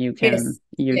life, and Yes.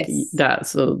 you Yes. that.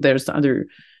 So there's other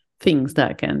things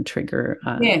that can trigger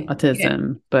Yeah. Yeah.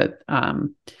 autism, but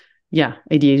yeah,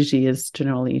 ADHD is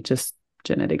generally just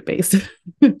genetic based.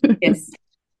 Yes.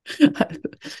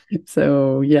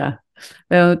 So yeah,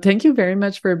 well, thank you very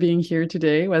much for being here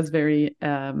today. It was very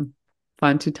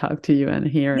fun to talk to you and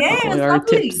hear Yeah, all it's your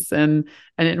lovely. tips and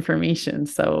information.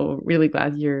 So really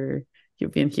glad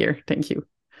you've been here. Thank you.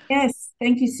 Yes.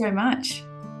 Thank you so much.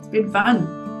 It's been fun.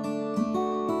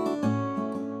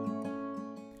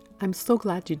 I'm so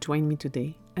glad you joined me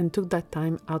today and took that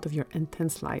time out of your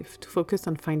intense life to focus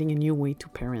on finding a new way to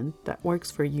parent that works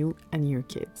for you and your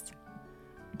kids.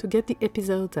 To get the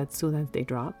episodes as soon as they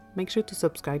drop, make sure to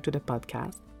subscribe to the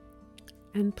podcast.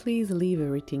 And please leave a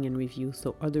rating and review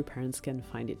so other parents can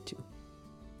find it too.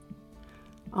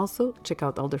 Also, check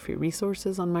out all the free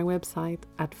resources on my website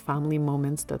at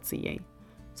familymoments.ca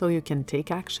so you can take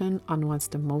action on what's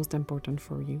the most important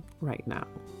for you right now.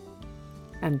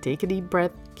 And take a deep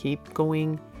breath, keep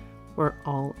going. We're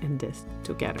all in this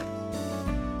together.